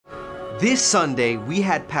This Sunday, we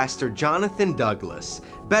had Pastor Jonathan Douglas,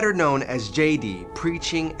 better known as JD,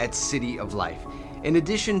 preaching at City of Life. In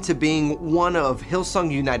addition to being one of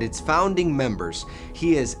Hillsong United's founding members,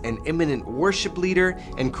 he is an eminent worship leader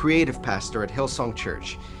and creative pastor at Hillsong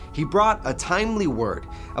Church. He brought a timely word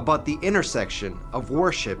about the intersection of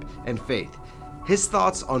worship and faith. His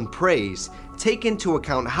thoughts on praise take into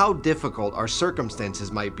account how difficult our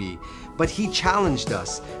circumstances might be, but he challenged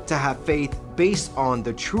us to have faith based on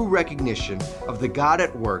the true recognition of the God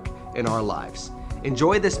at work in our lives.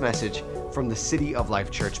 Enjoy this message from the City of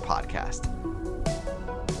Life Church podcast.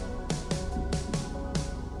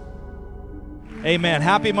 Amen.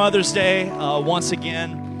 Happy Mother's Day once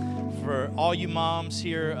again for all you moms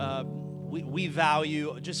here. We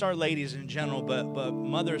value just our ladies in general, but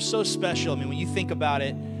mother is so special. I mean, when you think about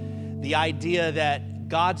it, the idea that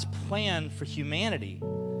God's plan for humanity,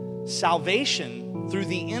 salvation through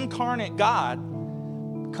the incarnate God,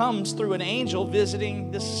 comes through an angel visiting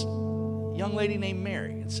this young lady named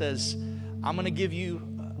Mary and says, I'm going to give you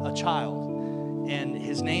a child, and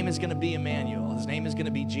his name is going to be Emmanuel. His name is going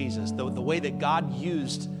to be Jesus. The way that God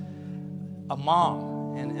used a mom.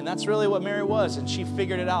 And that's really what Mary was. And she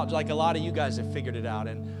figured it out, like a lot of you guys have figured it out.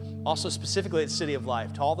 And also specifically at City of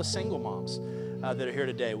Life, to all the single moms that are here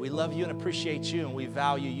today. We love you and appreciate you, and we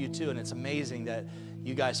value you too. And it's amazing that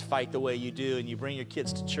you guys fight the way you do, and you bring your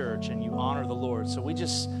kids to church, and you honor the Lord. So we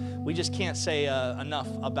just can't say enough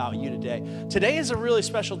about you today. Today is a really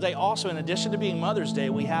special day also. In addition to being Mother's Day,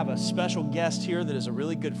 we have a special guest here that is a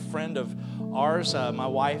really good friend of ours, my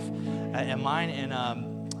wife and mine. And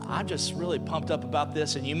I'm just really pumped up about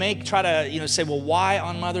this. And you may try to say, well, why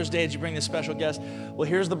on Mother's Day did you bring this special guest? Well,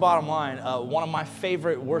 here's the bottom line. One of my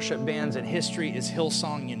favorite worship bands in history is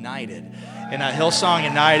Hillsong United. And Hillsong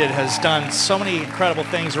United has done so many incredible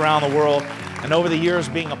things around the world. And over the years,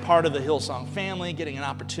 being a part of the Hillsong family, getting an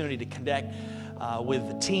opportunity to connect with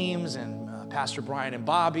the teams and Pastor Brian and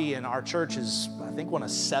Bobby. And our church is, I think, one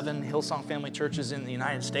of 7 Hillsong family churches in the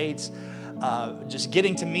United States. Just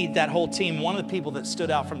getting to meet that whole team. One of the people that stood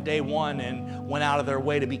out from day one and went out of their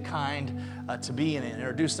way to be kind to me and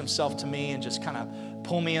introduce themselves to me and just kind of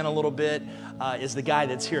pull me in a little bit is the guy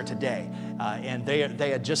that's here today. And they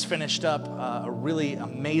had just finished up a really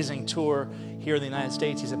amazing tour here in the United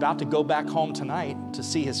States. He's about to go back home tonight to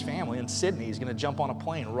see his family in Sydney. He's going to jump on a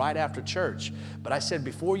plane right after church. But I said,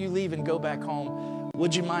 before you leave and go back home,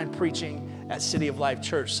 would you mind preaching at City of Life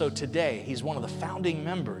Church? So today, he's one of the founding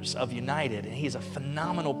members of United, and he's a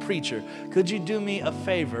phenomenal preacher. Could you do me a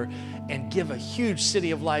favor and give a huge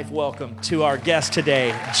City of Life welcome to our guest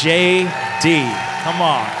today, JD. Come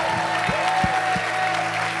on.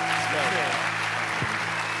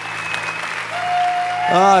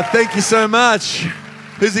 Thank you so much.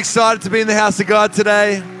 Who's excited to be in the house of God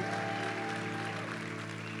today?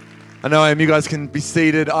 I know I am. You guys can be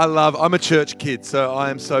seated. I'm a church kid, so I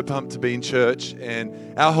am so pumped to be in church.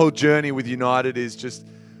 And our whole journey with United is just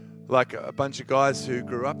like a bunch of guys who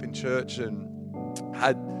grew up in church and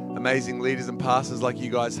had amazing leaders and pastors like you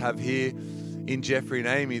guys have here in Jeffrey and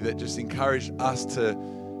Amy that just encouraged us to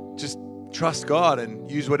just trust God and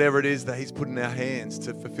use whatever it is that He's put in our hands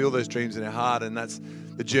to fulfill those dreams in our heart. And that's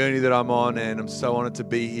the journey that I'm on, and I'm so honored to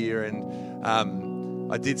be here. And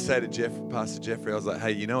I did say to Pastor Jeffrey, I was like,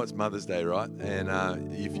 hey, you know it's Mother's Day, right? And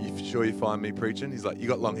if you sure you find me preaching? He's like, you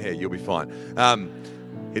got long hair, you'll be fine.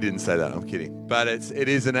 He didn't say that, I'm kidding. But it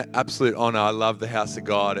is an absolute honor. I love the house of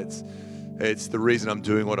God. It's the reason I'm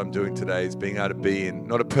doing what I'm doing today, is being able to be in,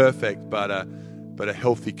 not a perfect, but a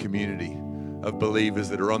healthy community of believers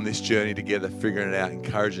that are on this journey together, figuring it out,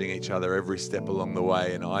 encouraging each other every step along the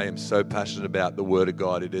way. And I am so passionate about the Word of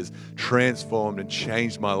God. It has transformed and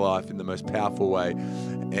changed my life in the most powerful way.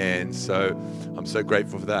 And so I'm so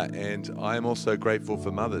grateful for that. And I am also grateful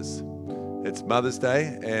for mothers. It's Mother's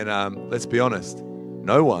Day, and let's be honest,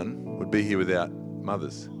 no one would be here without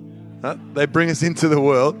mothers. They bring us into the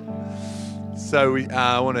world. So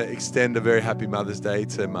I want to extend a very happy Mother's Day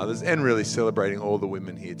to mothers, and really celebrating all the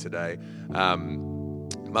women here today.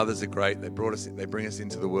 Mothers are great. They bring us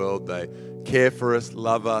into the world. They care for us,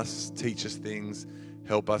 love us, teach us things,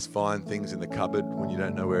 help us find things in the cupboard when you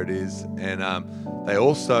don't know where it is. And they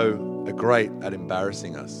also are great at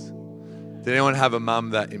embarrassing us. Did anyone have a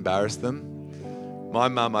mum that embarrassed them? My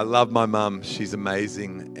mum, I love my mum. She's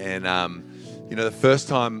amazing. And the first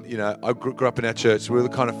time, I grew up in our church. We were the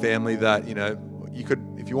kind of family that, you could,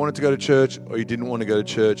 if you wanted to go to church or you didn't want to go to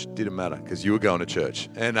church, didn't matter, because you were going to church.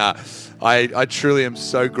 And I truly am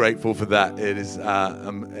so grateful for that. It is,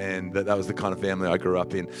 and that was the kind of family I grew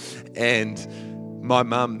up in. And my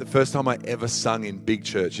mum, the first time I ever sung in big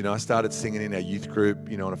church, I started singing in our youth group,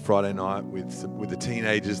 on a Friday night with the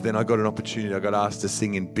teenagers. Then I got an opportunity. I got asked to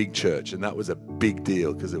sing in big church, and that was a big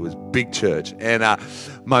deal because it was big church. And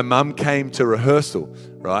my mum came to rehearsal,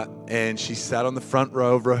 right? And she sat on the front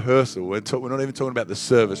row of rehearsal. We're not even talking about the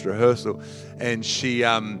service, rehearsal. And she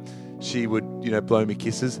would, blow me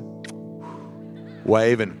kisses,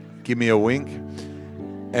 wave, and give me a wink.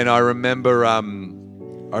 And I remember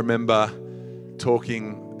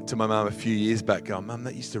talking to my mum a few years back, going, "Mum,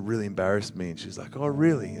 that used to really embarrass me." And she was like, "Oh,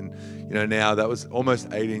 really?" And, now that was almost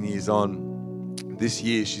 18 years on. This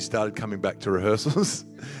year, she started coming back to rehearsals.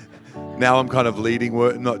 Now I'm kind of leading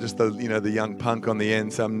work, not just the young punk on the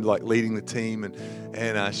end. So I'm like leading the team,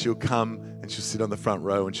 and she'll come and she'll sit on the front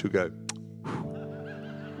row and she'll go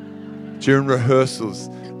during rehearsals.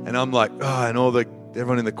 And I'm like, oh, and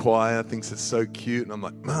everyone in the choir thinks it's so cute. And I'm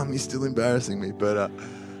like, "Mum, you're still embarrassing me." But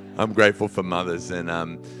I'm grateful for mothers, and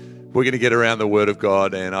we're going to get around the Word of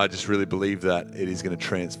God, and I just really believe that it is going to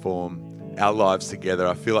transform our lives together.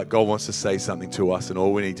 I feel like God wants to say something to us, and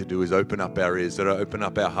all we need to do is open up our ears, open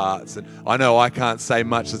up our hearts. And I know I can't say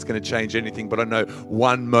much that's going to change anything, but I know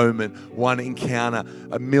one moment, one encounter,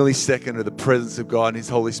 a millisecond of the presence of God and His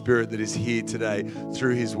Holy Spirit that is here today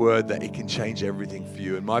through His Word, that it can change everything for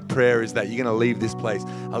you. And my prayer is that you're going to leave this place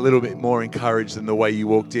a little bit more encouraged than the way you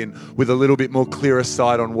walked in, with a little bit more clearer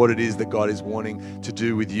sight on what it is that God is wanting to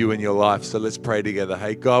do with you in your life. So let's pray together.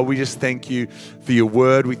 Hey, God, we just thank you for your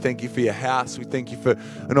Word. We thank you for your house. We thank you for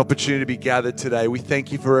an opportunity to be gathered today. We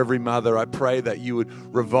thank you for every mother. I pray that you would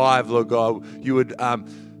revive, Lord God. You would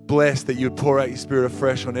bless, that you would pour out your Spirit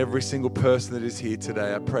afresh on every single person that is here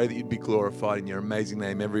today. I pray that you'd be glorified in your amazing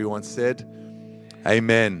name. Everyone said,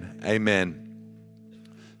 amen. Amen.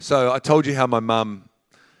 So I told you how my mum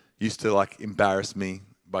used to embarrass me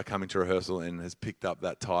by coming to rehearsal, and has picked up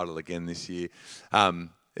that title again this year.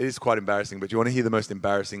 It is quite embarrassing, but you want to hear the most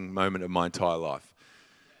embarrassing moment of my entire life?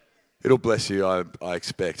 It'll bless you, I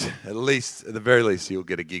expect. At the very least, you'll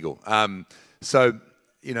get a giggle. It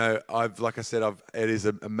is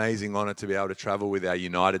an amazing honor to be able to travel with our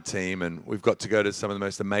United team, and we've got to go to some of the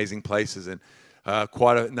most amazing places. And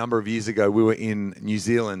quite a number of years ago, we were in New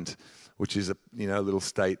Zealand, which is a little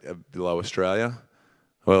state below Australia.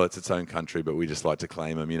 Well, it's its own country, but we just like to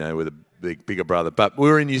claim them, with a bigger brother. But we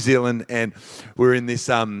were in New Zealand, and we were in this,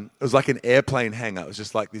 it was like an airplane hangar. It was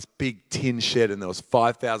just like this big tin shed, and there was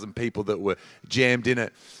 5,000 people that were jammed in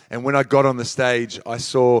it. And when I got on the stage, I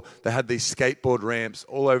saw they had these skateboard ramps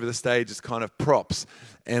all over the stage as kind of props.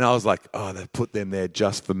 And I was like, oh, they've put them there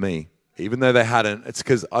just for me. Even though they hadn't. It's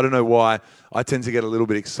because, I don't know why, I tend to get a little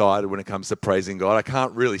bit excited when it comes to praising God. I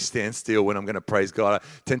can't really stand still when I'm going to praise God. I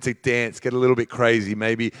tend to dance, get a little bit crazy.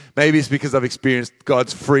 Maybe it's because I've experienced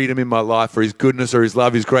God's freedom in my life, or His goodness, or His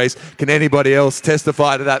love, His grace. Can anybody else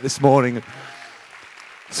testify to that this morning?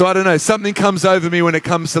 So I don't know, something comes over me when it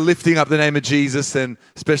comes to lifting up the name of Jesus, and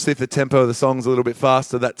especially if the tempo of the song's a little bit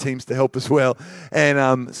faster, that seems to help as well.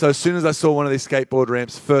 And so as soon as I saw one of these skateboard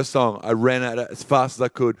ramps, first song, I ran at it as fast as I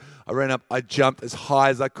could. I ran up, I jumped as high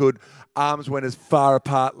as I could. Arms went as far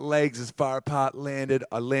apart, legs as far apart,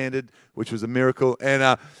 I landed, which was a miracle,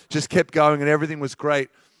 and just kept going, and everything was great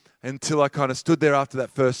until I kind of stood there after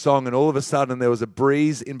that first song, and all of a sudden there was a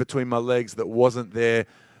breeze in between my legs that wasn't there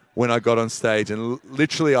when I got on stage. And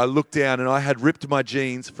literally I looked down, and I had ripped my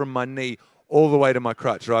jeans from my knee all the way to my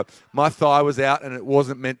crotch, right? My thigh was out, and it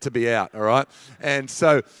wasn't meant to be out, all right? And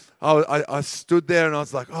so I stood there, and I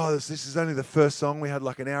was like, oh, this is only the first song. We had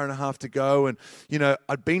like an hour and a half to go. And,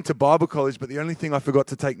 I'd been to Bible college, but the only thing I forgot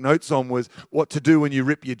to take notes on was what to do when you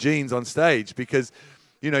rip your jeans on stage, because,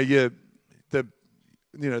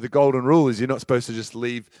 the golden rule is you're not supposed to just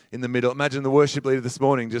leave in the middle. Imagine the worship leader this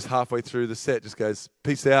morning just halfway through the set just goes,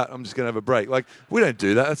 peace out, I'm just going to have a break. Like, we don't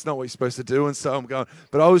do that. That's not what you're supposed to do. And so I'm going,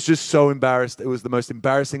 but I was just so embarrassed. It was the most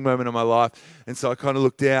embarrassing moment of my life. And so I kind of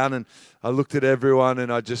looked down, and I looked at everyone,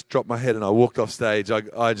 and I just dropped my head, and I walked off stage.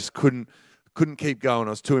 I just couldn't keep going.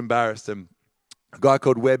 I was too embarrassed. And a guy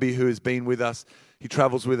called Webby, who has been with us, he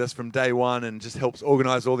travels with us from day one and just helps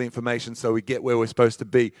organize all the information so we get where we're supposed to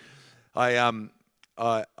be.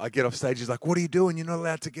 I get off stage. He's like, what are you doing? You're not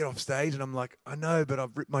allowed to get off stage. And I'm like, I know, but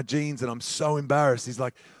I've ripped my jeans and I'm so embarrassed. He's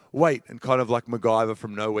like, wait. And kind of like MacGyver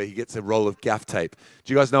from nowhere, he gets a roll of gaff tape.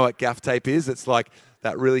 Do you guys know what gaff tape is? It's like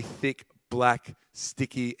that really thick, black,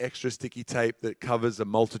 sticky, extra sticky tape that covers a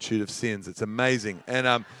multitude of sins. It's amazing.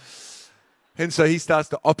 And And so he starts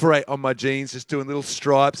to operate on my jeans, just doing little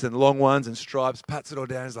stripes and long ones and stripes, pats it all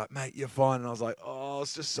down. He's like, mate, you're fine. And I was like, oh, I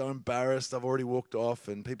was just so embarrassed. I've already walked off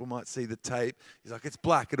and people might see the tape. He's like, it's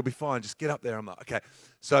black. It'll be fine. Just get up there. I'm like, okay.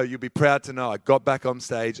 So you'll be proud to know I got back on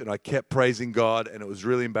stage and I kept praising God, and it was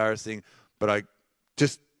really embarrassing, but I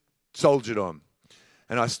just soldiered on.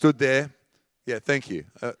 And I stood there. Yeah, thank you.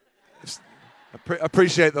 I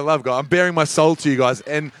appreciate the love, guys. I'm bearing my soul to you guys,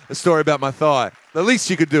 and a story about my thigh. The least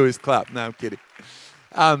you could do is clap. No, I'm kidding.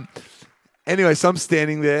 Anyway, so I'm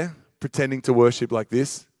standing there pretending to worship like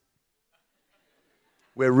this,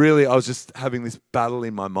 where really I was just having this battle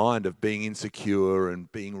in my mind of being insecure and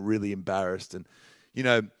being really embarrassed. And, you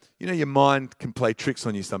know, your mind can play tricks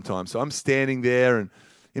on you sometimes. So I'm standing there, and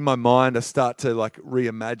in my mind, I start to like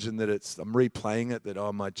reimagine that I'm replaying it, that,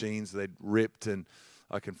 oh, my jeans, they'd ripped and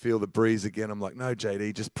I can feel the breeze again. I'm like, no,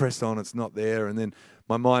 JD, just press on. It's not there. And then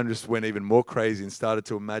my mind just went even more crazy and started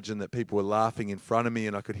to imagine that people were laughing in front of me,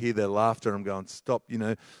 and I could hear their laughter. And I'm going, stop,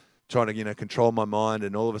 trying to, control my mind.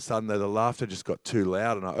 And all of a sudden, the laughter just got too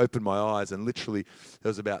loud. And I opened my eyes, and literally there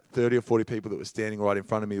was about 30 or 40 people that were standing right in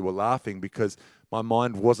front of me that were laughing because my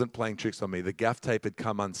mind wasn't playing tricks on me. The gaff tape had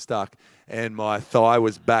come unstuck, and my thigh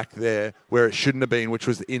was back there where it shouldn't have been, which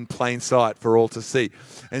was in plain sight for all to see.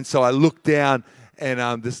 And so I looked down,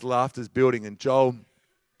 and this laughter's building. And Joel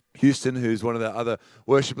Houston, who's one of the other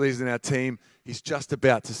worship leaders in our team, he's just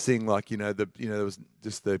about to sing, there was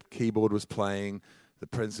just the keyboard was playing, the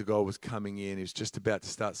Presence of God was coming in. He was just about to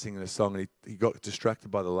start singing a song, and he got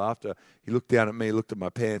distracted by the laughter. He looked down at me, looked at my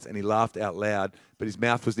pants, and he laughed out loud, but his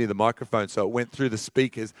mouth was near the microphone, so it went through the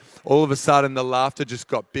speakers. All of a sudden, the laughter just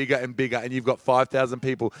got bigger and bigger, and you've got 5,000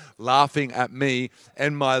 people laughing at me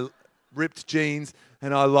and my ripped jeans.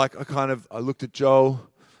 And I looked at Joel,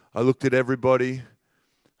 I looked at everybody,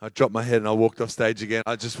 I dropped my head and I walked off stage again.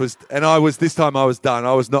 This time I was done.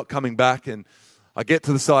 I was not coming back. And I get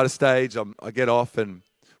to the side of stage, I get off, and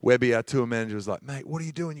Webby, our tour manager, was like, mate, what are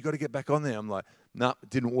you doing? You got to get back on there. I'm like, nah, it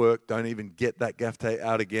didn't work. Don't even get that gaff tape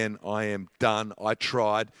out again. I am done. I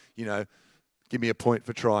tried, give me a point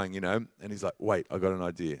for trying, And he's like, wait, I got an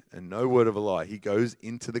idea. And no word of a lie, he goes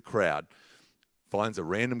into the crowd, finds a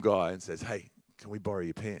random guy and says, hey, can we borrow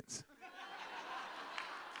your pants?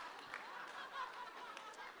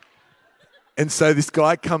 And so this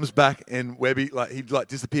guy comes back, and Webby, he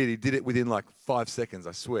disappeared. He did it within 5 seconds,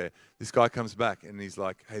 I swear. This guy comes back and he's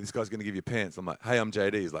like, hey, this guy's going to give you pants. I'm like, hey, I'm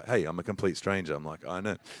JD. He's like, hey, I'm a complete stranger. I'm like, I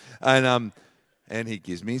know. And he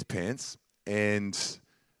gives me his pants, and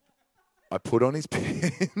I put on his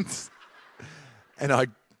pants, and I,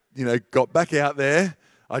 got back out there.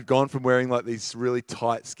 I'd gone from wearing these really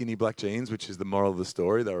tight, skinny black jeans, which is the moral of the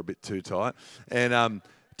story. They were a bit too tight. And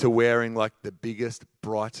to wearing the biggest,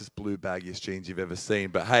 brightest blue, baggiest jeans you've ever seen.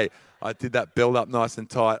 But hey, I did that build up nice and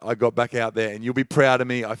tight. I got back out there, and you'll be proud of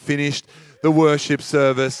me. I finished the worship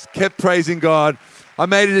service, kept praising God. I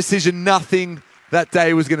made a decision nothing that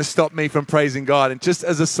day was going to stop me from praising God. And just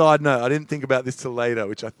as a side note, I didn't think about this till later,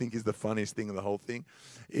 which I think is the funniest thing of the whole thing,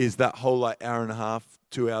 is that whole hour and a half,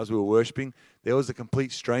 2 hours we were worshiping, there was a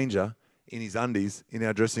complete stranger in his undies in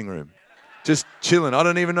our dressing room, just chilling. I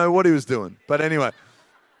don't even know what he was doing. But anyway,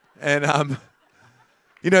 and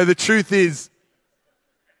the truth is,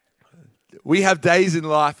 we have days in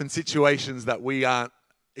life and situations that we aren't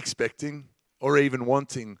expecting or even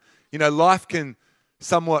wanting. Life can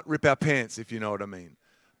somewhat rip our pants, if you know what I mean.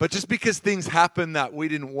 But just because things happen that we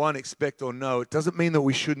didn't want, expect, or know, it doesn't mean that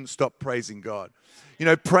we shouldn't stop praising God.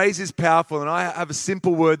 Praise is powerful, and I have a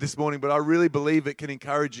simple word this morning, but I really believe it can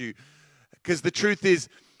encourage you. Because the truth is,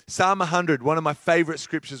 Psalm 100, one of my favorite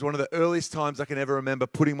scriptures, one of the earliest times I can ever remember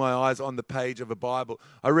putting my eyes on the page of a Bible.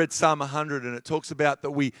 I read Psalm 100, and it talks about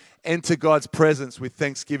that we enter God's presence with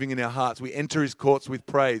thanksgiving in our hearts. We enter his courts with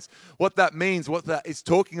praise. What that means, what that is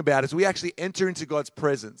talking about, is we actually enter into God's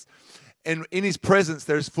presence. And in his presence,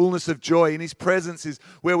 there is fullness of joy. In his presence is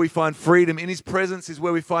where we find freedom. In his presence is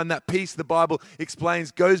where we find that peace the Bible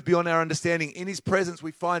explains goes beyond our understanding. In his presence,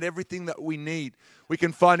 we find everything that we need. We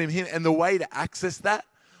can find him. And the way to access that,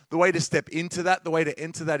 the way to step into that, the way to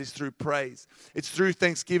enter that is through praise. It's through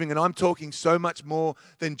thanksgiving. And I'm talking so much more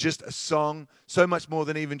than just a song, so much more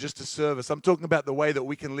than even just a service. I'm talking about the way that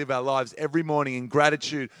we can live our lives every morning in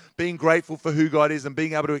gratitude, being grateful for who God is and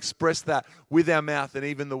being able to express that with our mouth and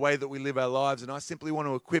even the way that we live our lives. And I simply want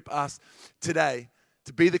to equip us today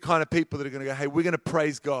to be the kind of people that are going to go, hey, we're going to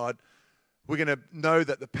praise God. We're going to know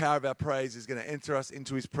that the power of our praise is going to enter us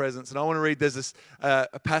into his presence. And I want to read, there's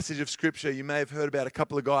a passage of scripture you may have heard about, a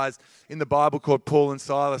couple of guys in the Bible called Paul and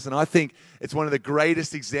Silas. And I think it's one of the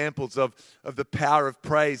greatest examples of the power of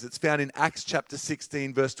praise. It's found in Acts chapter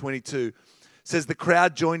 16, verse 22. says the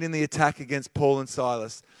crowd joined in the attack against Paul and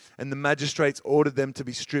Silas, and the magistrates ordered them to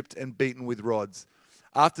be stripped and beaten with rods.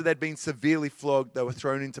 After they'd been severely flogged, they were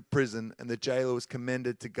thrown into prison, and the jailer was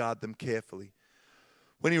commanded to guard them carefully.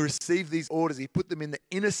 When he received these orders, he put them in the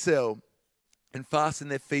inner cell and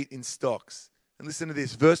fastened their feet in stocks. And listen to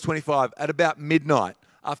this, verse 25, at about midnight,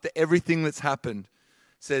 after everything that's happened,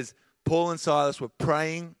 says, Paul and Silas were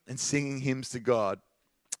praying and singing hymns to God.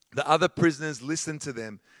 The other prisoners listened to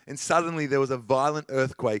them, and suddenly there was a violent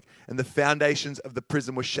earthquake, and the foundations of the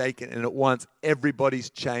prison were shaken, and at once everybody's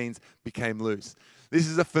chains became loose. This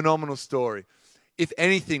is a phenomenal story. If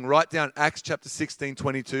anything, write down Acts chapter 16,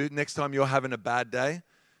 22. Next time you're having a bad day,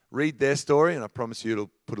 read their story, and I promise you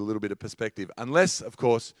it'll put a little bit of perspective. Unless, of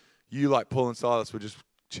course, you, like Paul and Silas, were just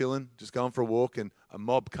chilling, just going for a walk, and a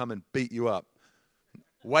mob come and beat you up.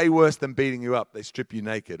 Way worse than beating you up. They strip you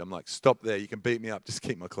naked. I'm like, stop there. You can beat me up. Just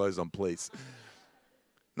keep my clothes on, please.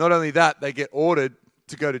 Not only that, they get ordered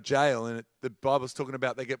to go to jail. And the Bible's talking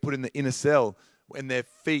about they get put in the inner cell, and their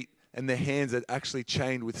feet and their hands are actually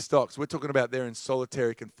chained with stocks. We're talking about they're in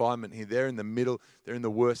solitary confinement here. They're in the middle. They're in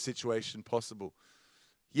the worst situation possible.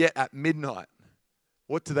 Yet at midnight,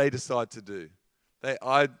 what do they decide to do?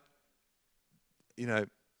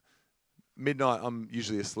 Midnight, I'm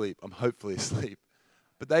usually asleep. I'm hopefully asleep.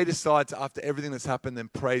 But they decide to, after everything that's happened, then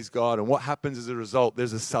praise God. And what happens as a result,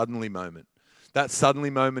 there's a suddenly moment. That suddenly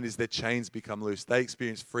moment is their chains become loose. They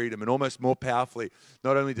experience freedom. And almost more powerfully,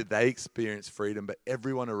 not only did they experience freedom, but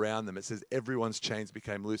everyone around them. It says everyone's chains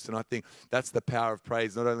became loose. And I think that's the power of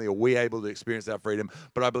praise. Not only are we able to experience our freedom,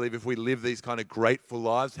 but I believe if we live these kind of grateful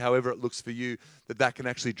lives, however it looks for you, that can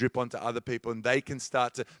actually drip onto other people. And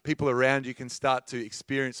people around you can start to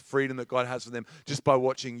experience freedom that God has for them just by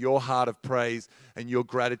watching your heart of praise and your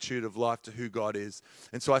gratitude of life to who God is.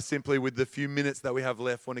 And so I simply, with the few minutes that we have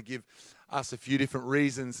left, want to give us a few different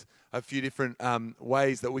reasons, a few different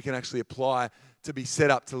ways that we can actually apply to be set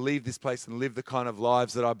up to leave this place and live the kind of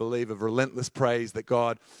lives that I believe of relentless praise that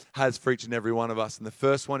God has for each and every one of us. And the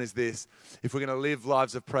first one is this: if we're going to live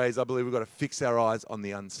lives of praise, I believe we've got to fix our eyes on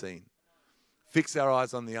the unseen. Fix our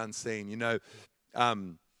eyes on the unseen. You know,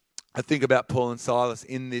 I think about Paul and Silas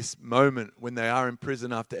in this moment when they are in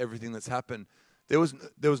prison after everything that's happened. There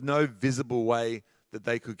was no visible way that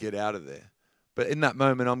they could get out of there. But in that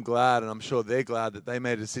moment, I'm glad, and I'm sure they're glad, that they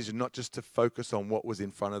made a decision not just to focus on what was in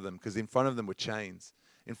front of them, because in front of them were chains.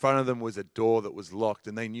 In front of them was a door that was locked,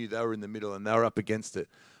 and they knew they were in the middle and they were up against it.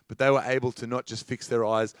 But they were able to not just fix their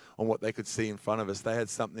eyes on what they could see in front of us. They had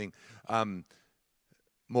something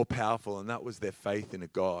more powerful, and that was their faith in a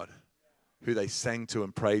God who they sang to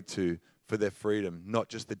and prayed to for their freedom, not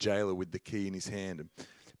just the jailer with the key in his hand. And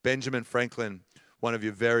Benjamin Franklin, one of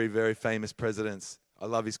your very, very famous presidents, I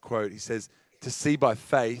love his quote. He says, to see by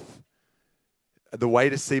faith, the way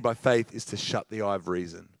to see by faith is to shut the eye of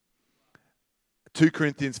reason. 2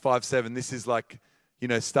 Corinthians 5:7, this is like,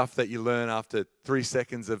 stuff that you learn after 3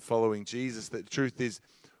 seconds of following Jesus. The truth is,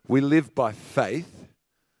 we live by faith,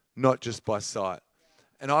 not just by sight.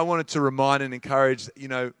 And I wanted to remind and encourage,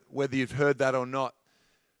 whether you've heard that or not,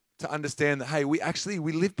 to understand that, hey, we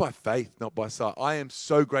live by faith, not by sight. I am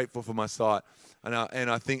so grateful for my sight, and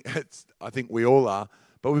I think we all are.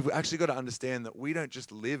 But we've actually got to understand that we don't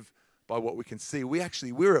just live by what we can see.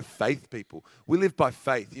 We're a faith people. We live by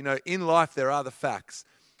faith. In life, there are the facts.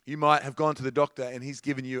 You might have gone to the doctor and he's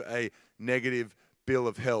given you a negative bill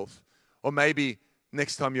of health. Or maybe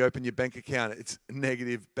next time you open your bank account, it's a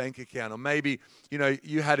negative bank account. Or maybe,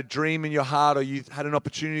 you had a dream in your heart, or you had an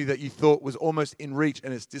opportunity that you thought was almost in reach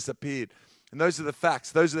and it's disappeared. And those are the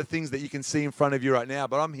facts. Those are the things that you can see in front of you right now.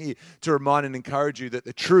 But I'm here to remind and encourage you that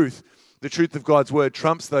the truth of God's word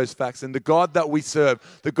trumps those facts. And the God that we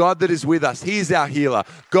serve, the God that is with us, He is our healer.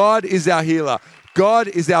 God is our healer. God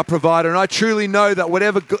is our provider. And I truly know that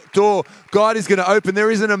whatever door God is going to open,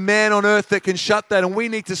 there isn't a man on earth that can shut that. And we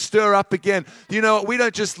need to stir up again. You know what? We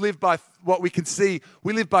don't just live by what we can see.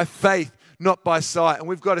 We live by faith, not by sight. And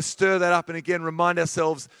we've got to stir that up and again remind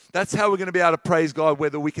ourselves that's how we're going to be able to praise God,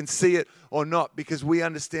 whether we can see it or not, because we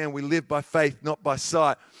understand we live by faith, not by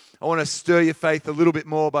sight. I want to stir your faith a little bit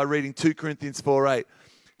more by reading 2 Corinthians 4:8. It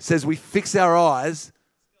says we fix our eyes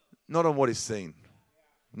not on what is seen,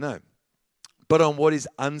 no, but on what is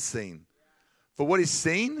unseen. For what is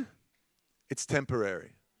seen, it's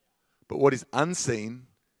temporary. But what is unseen,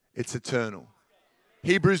 it's eternal.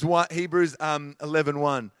 Hebrews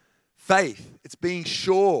 11:1. Faith, it's being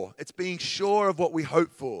sure. It's being sure of what we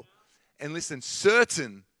hope for. And listen,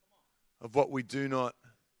 certain of what we do not.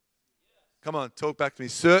 Come on, talk back to me.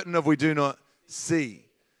 Certain of we do not see.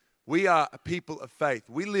 We are a people of faith.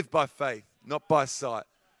 We live by faith, not by sight.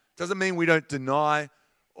 Doesn't mean we don't deny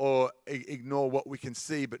or ignore what we can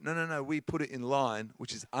see. But no, we put it in line,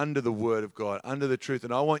 which is under the Word of God, under the truth.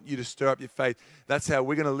 And I want you to stir up your faith. That's how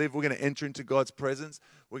we're going to live. We're going to enter into God's presence.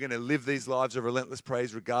 We're going to live these lives of relentless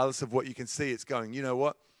praise, regardless of what you can see. It's going, you know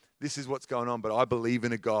what? This is what's going on, but I believe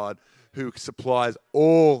in a God who supplies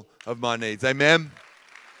all of my needs. Amen?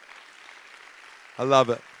 I love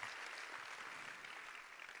it.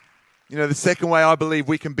 You know, the second way I believe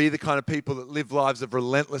we can be the kind of people that live lives of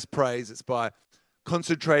relentless praise, it's by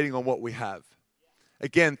concentrating on what we have.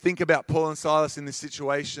 Again, think about Paul and Silas in this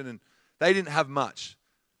situation, and they didn't have much.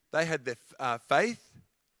 They had their faith,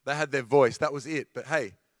 they had their voice, that was it. But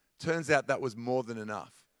hey, turns out that was more than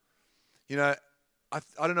enough. You know,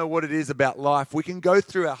 I don't know what it is about life. We can go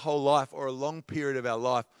through our whole life or a long period of our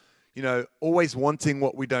life, you know, always wanting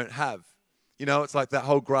what we don't have. You know, it's like that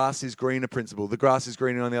whole grass is greener principle. The grass is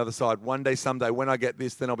greener on the other side. One day, someday, when I get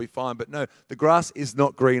this, then I'll be fine. But no, the grass is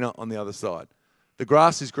not greener on the other side. The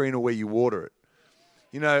grass is greener where you water it.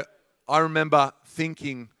 You know, I remember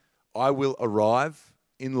thinking I will arrive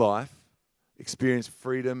in life, experience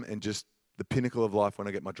freedom and just the pinnacle of life when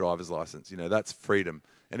I get my driver's license. You know, that's freedom.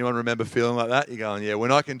 Anyone remember feeling like that? You're going, yeah,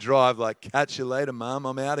 when I can drive, like, catch you later, Mum,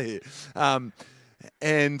 I'm out of here.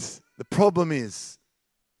 And the problem is,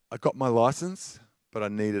 I got my license, but I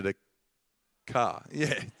needed a car.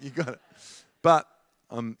 Yeah, you got it. But,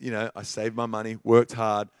 you know, I saved my money, worked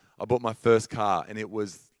hard. I bought my first car, and it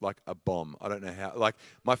was like a bomb. I don't know how. Like,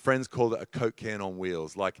 my friends called it a Coke can on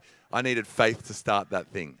wheels. Like, I needed faith to start that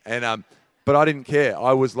thing. And but I didn't care.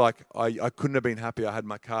 I was like, I couldn't have been happy I had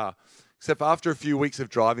my car. Except after a few weeks of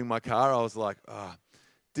driving my car, I was like,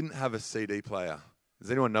 didn't have a CD player.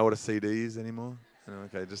 Does anyone know what a CD is anymore?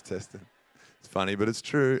 Okay, just test it. It's funny, but it's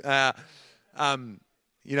true.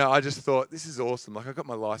 You know, I just thought, this is awesome. Like, I got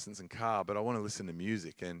my license and car, but I want to listen to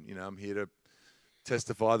music. And, you know, I'm here to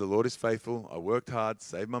testify the Lord is faithful. I worked hard,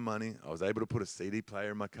 saved my money. I was able to put a CD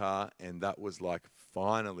player in my car, and that was like,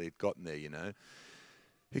 finally, it gotten there, you know.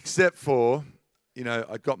 Except for, you know,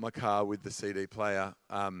 I got my car with the CD player.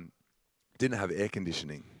 Didn't have air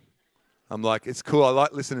conditioning. I'm like, it's cool. I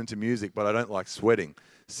like listening to music, but I don't like sweating.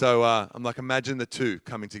 So I'm like, imagine the two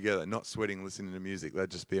coming together, not sweating, listening to music.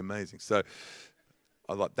 That'd just be amazing. So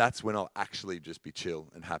I like, that's when I'll actually just be chill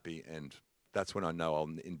and happy, and that's when I know I'll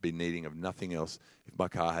be needing of nothing else. If my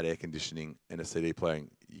car had air conditioning and a CD player,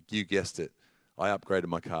 you guessed it, I upgraded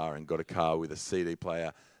my car and got a car with a CD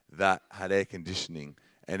player that had air conditioning,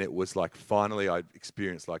 and it was like, finally I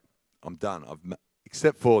experienced, like, I'm done.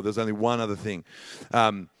 Except for there's only one other thing.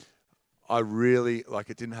 I really, like,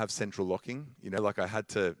 it didn't have central locking. You know, like, I had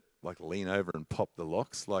to, like, lean over and pop the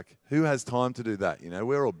locks. Like, who has time to do that? You know,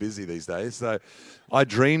 we're all busy these days. So I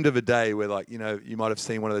dreamed of a day where, like, you know, you might have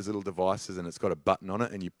seen one of those little devices and it's got a button on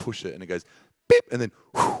it and you push it and it goes beep, and then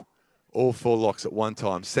whoosh, all four locks at one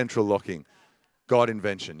time, central locking. God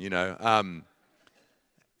invention, you know.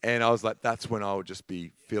 And I was like, that's when I would just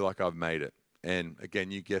feel like I've made it. And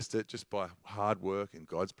again, you guessed it, just by hard work and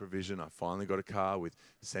God's provision, I finally got a car with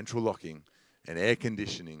central locking and air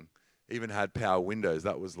conditioning, even had power windows.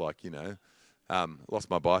 That was like, you know,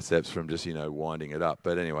 lost my biceps from just, you know, winding it up.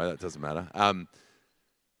 But anyway, that doesn't matter.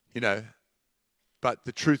 You know, but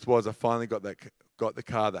the truth was I finally got the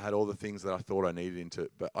car that had all the things that I thought I needed into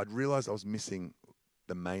it. But I'd realized I was missing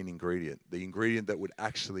the main ingredient, the ingredient that would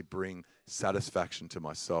actually bring satisfaction to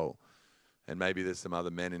my soul. And maybe there's some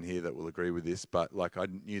other men in here that will agree with this, but like, I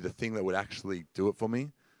knew the thing that would actually do it for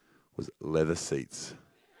me was leather seats.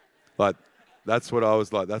 Like, that's what I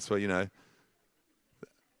was like. That's what, you know,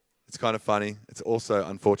 it's kind of funny. It's also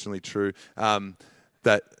unfortunately true.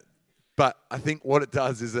 But I think what it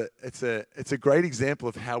does is it's a great example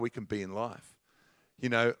of how we can be in life. You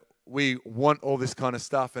know, we want all this kind of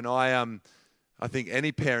stuff, and I think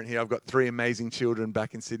any parent here, I've got 3 amazing children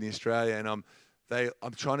back in Sydney, Australia, and I'm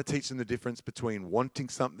trying to teach them the difference between wanting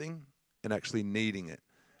something and actually needing it.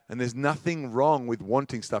 And there's nothing wrong with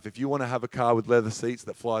wanting stuff. If you want to have a car with leather seats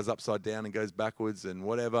that flies upside down and goes backwards and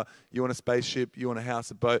whatever, you want a spaceship, you want a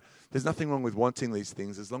house, a boat, there's nothing wrong with wanting these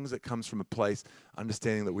things as long as it comes from a place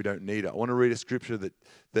understanding that we don't need it. I want to read a scripture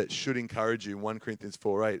that should encourage you. 1 Corinthians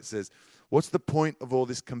 4:8, it says, what's the point of all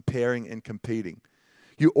this comparing and competing?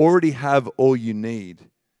 You already have all you need.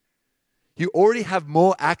 You already have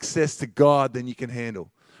more access to God than you can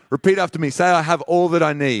handle. Repeat after me. Say, I have all that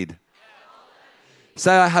I need.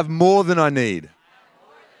 Say, I have more than I need.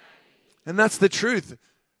 And that's the truth.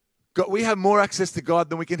 God, we have more access to God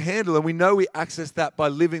than we can handle, and we know we access that by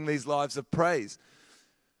living these lives of praise.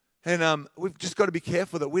 And we've just got to be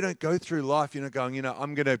careful that we don't go through life, you know, going, you know,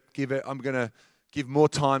 I'm going to give more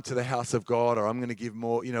time to the house of God, or I'm going to give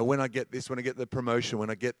more, when I get this, when I get the promotion, when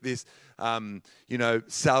I get this,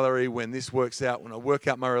 salary, when this works out, when I work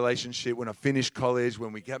out my relationship, when I finish college,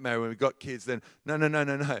 when we get married, when we got kids, then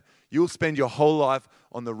no. You'll spend your whole life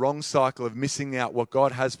on the wrong cycle of missing out what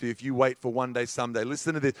God has for you if you wait for one day, someday.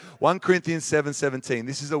 Listen to this. 1 Corinthians 7:17.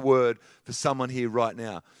 This is a word for someone here right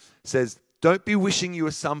now. It says, don't be wishing you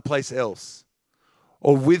were someplace else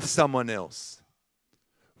or with someone else.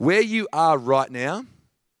 Where you are right now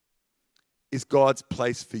is God's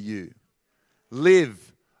place for you.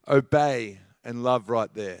 Live, obey, and love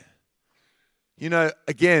right there.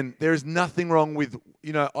 Again, there is nothing wrong with,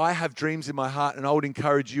 I have dreams in my heart, and I would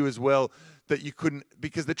encourage you as well that you couldn't,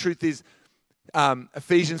 because the truth is,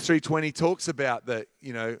 Ephesians 3:20 talks about that,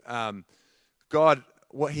 God,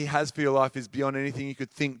 what he has for your life is beyond anything you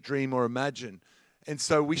could think, dream, or imagine. And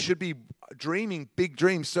so we should be dreaming big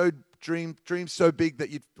dreams, dreams so big that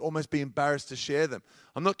you'd almost be embarrassed to share them.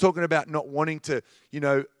 I'm not talking about not wanting to,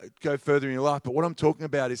 go further in your life, but what I'm talking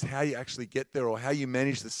about is how you actually get there or how you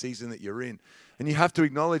manage the season that you're in. And you have to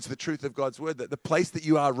acknowledge the truth of God's word, that the place that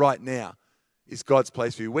you are right now is God's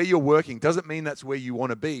place for you. Where you're working doesn't mean that's where you want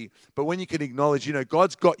to be, but when you can acknowledge,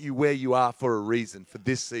 God's got you where you are for a reason, for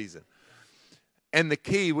this season. And the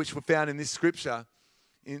key, which we found in this scripture,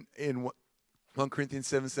 in 1 Corinthians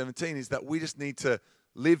 7:17, is that we just need to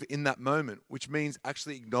live in that moment, which means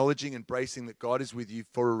actually acknowledging, embracing that God is with you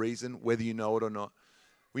for a reason, whether you know it or not.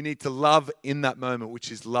 We need to love in that moment,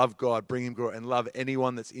 which is love God, bring him glory, and love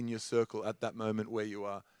anyone that's in your circle at that moment where you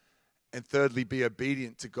are. And thirdly, be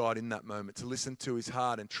obedient to God in that moment, to listen to his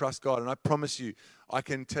heart and trust God. And I promise you, I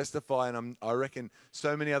can testify, and I reckon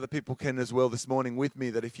so many other people can as well this morning with me,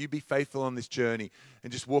 that if you be faithful on this journey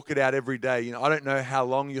and just walk it out every day, I don't know how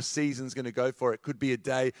long your season's going to go for. It could be a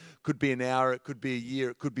day, could be an hour, it could be a year,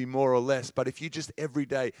 it could be more or less. But if you just every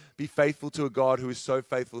day be faithful to a God who is so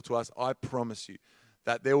faithful to us, I promise you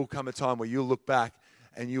that there will come a time where you'll look back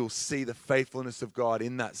and you'll see the faithfulness of God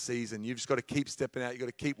in that season. You've just got to keep stepping out. You've got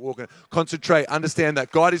to keep walking. Concentrate. Understand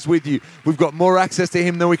that God is with you. We've got more access to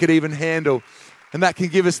him than we could even handle. And that can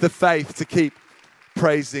give us the faith to keep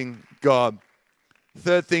praising God.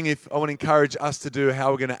 Third thing, if I want to encourage us to do,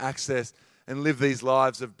 how we're going to access and live these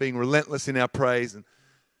lives of being relentless in our praise and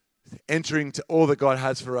entering to all that God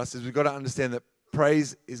has for us, is we've got to understand that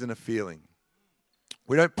praise isn't a feeling.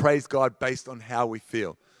 We don't praise God based on how we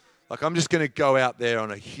feel. Like, I'm just going to go out there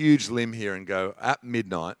on a huge limb here and go, at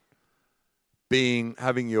midnight,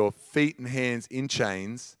 having your feet and hands in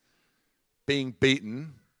chains, being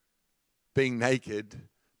beaten, being naked,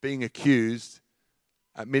 being accused,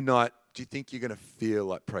 at midnight, do you think you're going to feel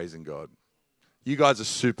like praising God? You guys are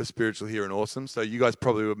super spiritual here and awesome, so you guys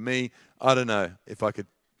probably with me. I don't know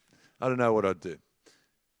what I'd do.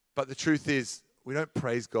 But the truth is, we don't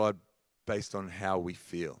praise God based on how we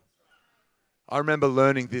feel. I remember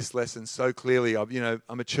learning this lesson so clearly.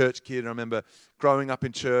 I'm a church kid, and I remember growing up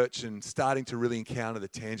in church and starting to really encounter the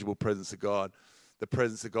tangible presence of God, the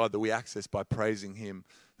presence of God that we access by praising him,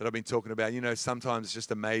 that I've been talking about. Sometimes it's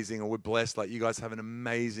just amazing, or we're blessed. Like, you guys have an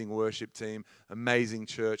amazing worship team, amazing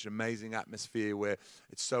church, amazing atmosphere where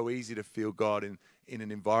it's so easy to feel God in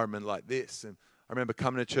an environment like this. And I remember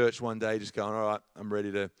coming to church one day just going, all right, I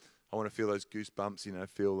want to feel those goosebumps,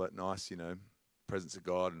 feel that nice, presence of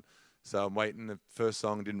God. And so I'm waiting. The first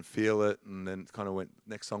song didn't feel it, and then kind of went.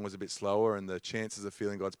 Next song was a bit slower, and the chances of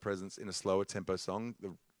feeling God's presence in a slower tempo song,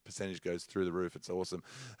 the percentage goes through the roof. It's awesome.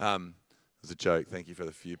 It was a joke. Thank you for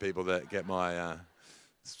the few people that get my.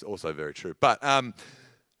 It's also very true. But and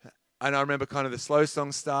I remember kind of the slow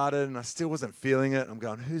song started, and I still wasn't feeling it. I'm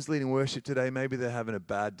going, who's leading worship today? Maybe they're having a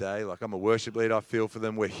bad day. Like, I'm a worship leader. I feel for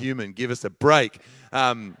them. We're human. Give us a break.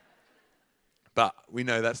 But we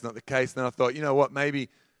know that's not the case. Then I thought, you know what? Maybe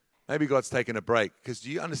God's taking a break, because do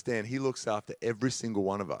you understand he looks after every single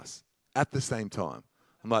one of us at the same time?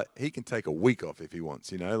 I'm like, he can take a week off if he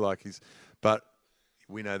wants, but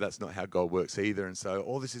we know that's not how God works either. And so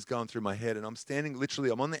all this is going through my head, and I'm standing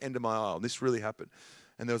I'm on the end of my aisle. This really happened.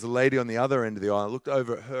 And there was a lady on the other end of the aisle. I looked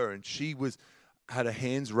over at her, and she had her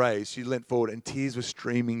hands raised. She leant forward, and tears were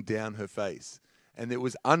streaming down her face. And it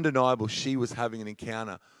was undeniable she was having an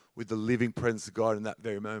encounter with the living presence of God in that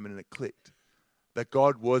very moment, and it clicked that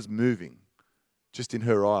God was moving just in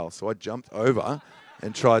her aisle. So I jumped over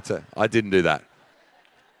and I didn't do that.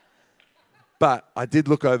 But I did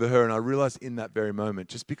look over her, and I realized in that very moment,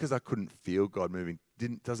 just because I couldn't feel God moving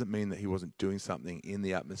doesn't mean that he wasn't doing something in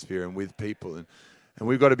the atmosphere and with people. And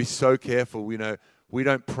we've got to be so careful. We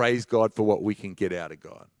don't praise God for what we can get out of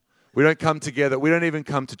God. We don't come together. We don't even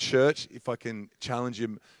come to church. If I can challenge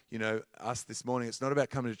you, us this morning, it's not about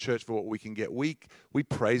coming to church for what we can get. We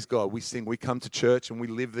praise God. We sing. We come to church and we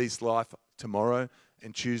live this life tomorrow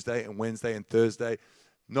and Tuesday and Wednesday and Thursday,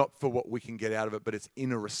 not for what we can get out of it, but it's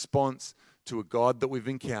in a response to a God that we've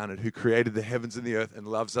encountered who created the heavens and the earth and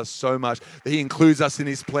loves us so much that he includes us in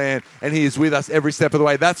his plan and he is with us every step of the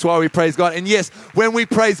way. That's why we praise God. And yes, when we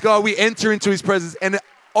praise God, we enter into his presence and it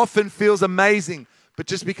often feels amazing, but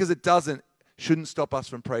just because it doesn't, shouldn't stop us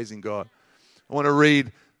from praising God. I want to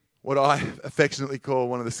read what I affectionately call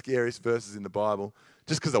one of the scariest verses in the Bible,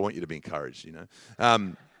 just because I want you to be encouraged,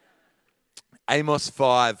 Amos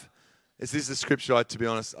 5. This is a scripture, to be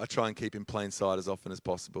honest, I try and keep in plain sight as often as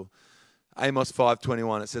possible. Amos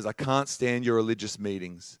 5:21, it says, I can't stand your religious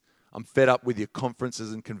meetings. I'm fed up with your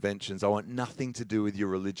conferences and conventions. I want nothing to do with your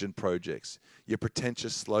religion projects, your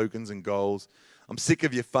pretentious slogans and goals. I'm sick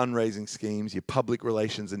of your fundraising schemes, your public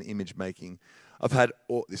relations and image making.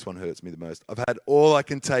 This one hurts me the most. I've had all I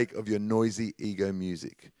can take of your noisy ego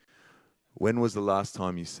music. When was the last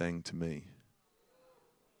time you sang to me?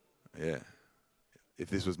 Yeah. If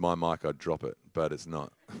this was my mic, I'd drop it, but it's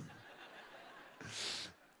not.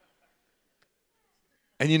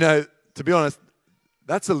 And to be honest,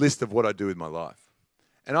 that's a list of what I do with my life.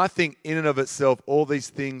 And I think in and of itself, all these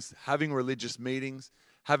things, having religious meetings,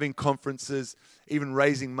 having conferences, even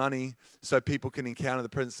raising money so people can encounter the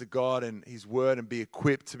presence of God and his word and be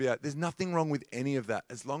equipped to be out. There's nothing wrong with any of that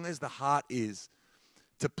as long as the heart is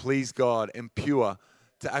to please God and pure,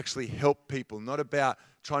 to actually help people, not about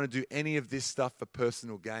trying to do any of this stuff for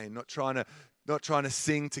personal gain, not trying to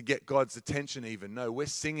sing to get God's attention even. No, we're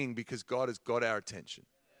singing because God has got our attention.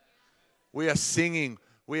 We are singing,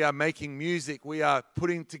 we are making music, we are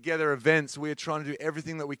putting together events, we are trying to do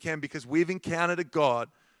everything that we can because we've encountered a God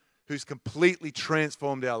who's completely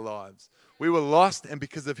transformed our lives. We were lost, and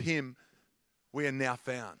because of him, we are now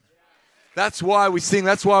found. That's why we sing,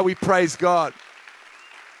 that's why we praise God.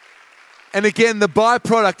 And again, the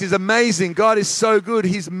byproduct is amazing. God is so good.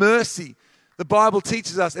 His mercy, the Bible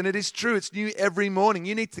teaches us, and it is true. It's new every morning.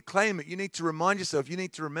 You need to claim it. You need to remind yourself. You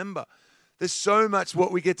need to remember. There's so much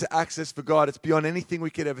what we get to access for God. It's beyond anything we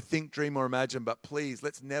could ever think, dream, or imagine. But please,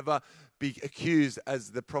 let's never be accused,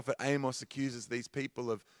 as the prophet Amos accuses these people,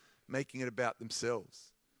 of making it about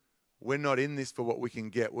themselves. We're not in this for what we can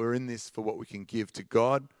get. We're in this for what we can give to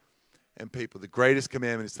God and people. The greatest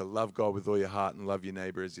commandment is to love God with all your heart and love your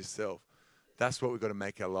neighbor as yourself. That's what we've got to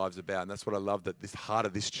make our lives about. And that's what I love that this heart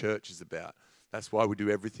of this church is about. That's why we do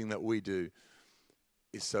everything that we do,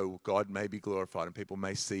 is so God may be glorified and people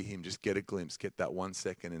may see him, just get a glimpse, get that 1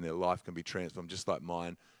 second, and their life can be transformed, just like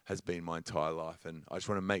mine has been my entire life. And I just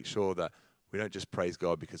want to make sure that we don't just praise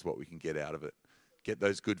God because what we can get out of it, get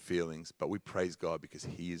those good feelings, but we praise God because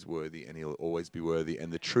he is worthy and he'll always be worthy.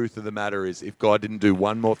 And the truth of the matter is, if God didn't do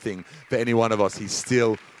one more thing for any one of us, he's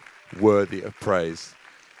still worthy of praise.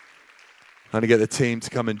 I'm going to get the team to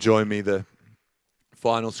come and join me. The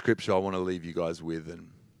final scripture I want to leave you guys with, and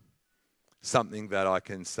something that I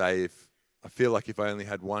can say, if I feel like if I only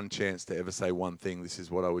had one chance to ever say one thing, this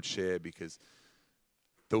is what I would share, because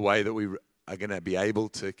the way that we are going to be able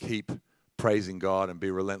to keep praising God and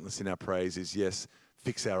be relentless in our praise is, yes,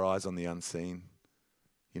 fix our eyes on the unseen.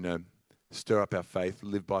 Stir up our faith,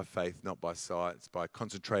 live by faith, not by sight. It's by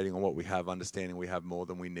concentrating on what we have, understanding we have more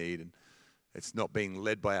than we need, and it's not being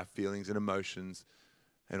led by our feelings and emotions.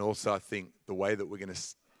 And also, I think the way that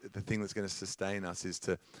the thing that's going to sustain us is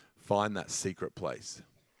to find that secret place.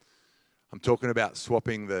 I'm talking about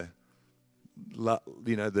swapping the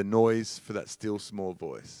noise for that still small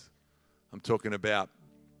voice. I'm talking about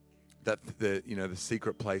that the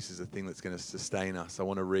secret place is the thing that's going to sustain us. I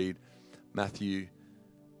want to read Matthew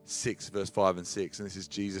 6, verse 5 and 6. And this is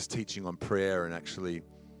Jesus teaching on prayer and actually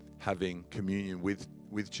having communion with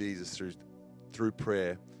Jesus through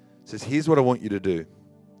prayer. It says, here's what I want you to do.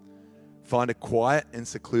 Find a quiet and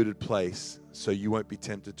secluded place so you won't be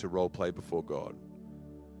tempted to role play before God.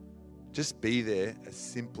 Just be there as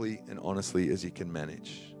simply and honestly as you can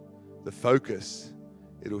manage. The focus,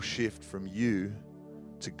 it'll shift from you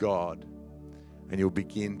to God, and you'll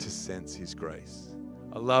begin to sense his grace.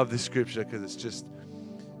 I love this scripture because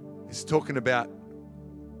it's talking about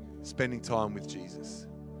spending time with Jesus.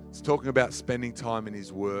 It's talking about spending time in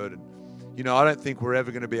his word. And, I don't think we're ever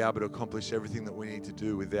going to be able to accomplish everything that we need to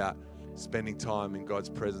do without spending time in God's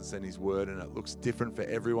presence and his word. And it looks different for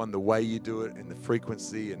everyone, the way you do it and the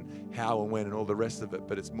frequency and how and when and all the rest of it.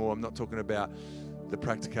 But it's more, I'm not talking about the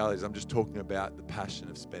practicalities. I'm just talking about the passion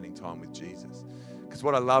of spending time with Jesus. Because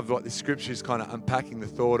what I love, what this scripture is kind of unpacking the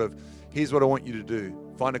thought of, here's what I want you to do.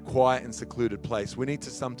 Find a quiet and secluded place. We need to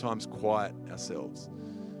sometimes quiet ourselves.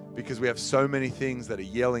 because we have so many things that are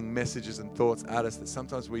yelling messages and thoughts at us that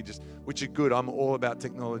sometimes which are good. I'm all about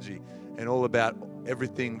technology and all about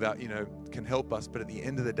everything that, can help us. But at the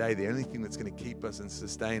end of the day, the only thing that's going to keep us and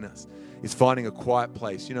sustain us is finding a quiet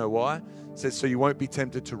place. You know why? It says, so you won't be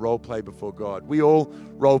tempted to role play before God. We all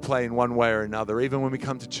role play in one way or another. Even when we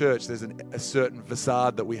come to church, there's a certain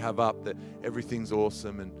facade that we have up that everything's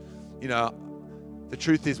awesome. And, the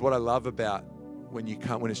truth is, what I love about when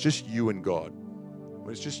it's just you and God,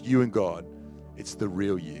 when it's just you and God, it's the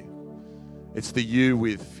real you. It's the you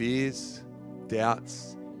with fears,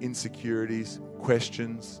 doubts, insecurities,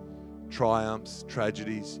 questions, triumphs,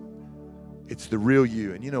 tragedies. It's the real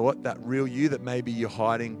you. And you know what? That real you that maybe you're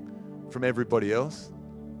hiding from everybody else,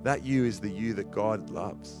 that you is the you that God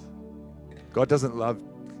loves. God doesn't love,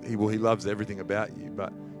 he loves everything about you,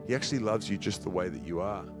 but he actually loves you just the way that you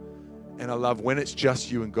are. And I love when it's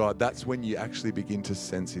just you and God, that's when you actually begin to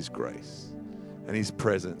sense his grace and his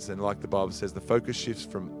presence. And like the Bible says, the focus shifts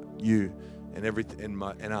from you and everything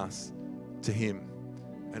and us to him.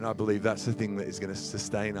 And I believe that's the thing that is going to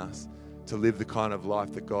sustain us to live the kind of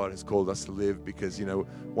life that God has called us to live, because,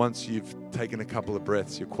 once you've taken a couple of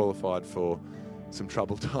breaths, you're qualified for some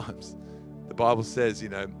troubled times. The Bible says,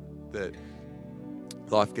 that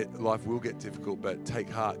life will get difficult, but take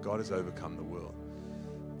heart, God has overcome the world.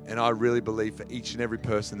 And I really believe for each and every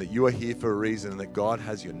person that you are here for a reason, and that God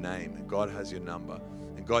has your name and God has your number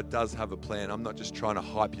and God does have a plan. I'm not just trying to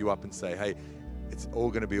hype you up and say, hey, it's all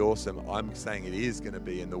going to be awesome. I'm saying it is going to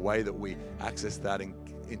be. And the way that we access that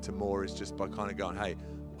into more is just by kind of going, hey,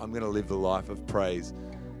 I'm going to live the life of praise.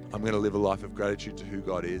 I'm going to live a life of gratitude to who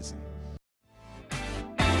God is.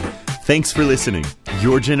 Thanks for listening.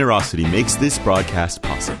 Your generosity makes this broadcast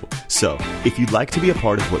possible. So, if you'd like to be a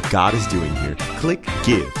part of what God is doing here, click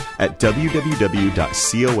Give at www.col.tv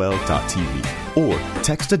or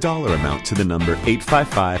text a dollar amount to the number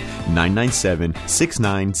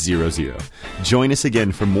 855-997-6900. Join us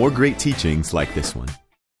again for more great teachings like this one.